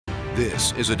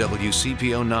This is a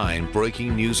WCPO 9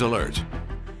 breaking news alert.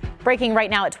 Breaking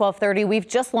right now at 12:30, we've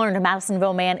just learned a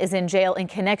Madisonville man is in jail in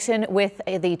connection with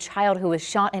the child who was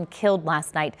shot and killed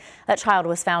last night. That child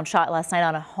was found shot last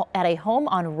night at a home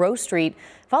on Rose Street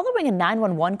following a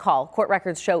 911 call. Court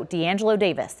records show D'Angelo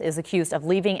Davis is accused of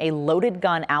leaving a loaded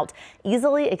gun out,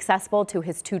 easily accessible to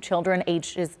his two children,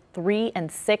 ages 3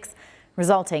 and 6.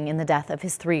 Resulting in the death of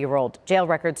his 3-year-old. Jail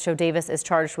records show Davis is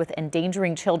charged with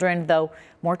endangering children, though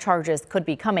more charges could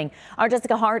be coming. Our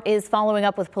Jessica Hart is following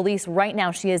up with police right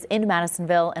now. She is in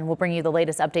Madisonville and will bring you the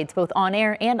latest updates both on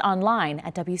air and online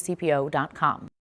at WCPO.com.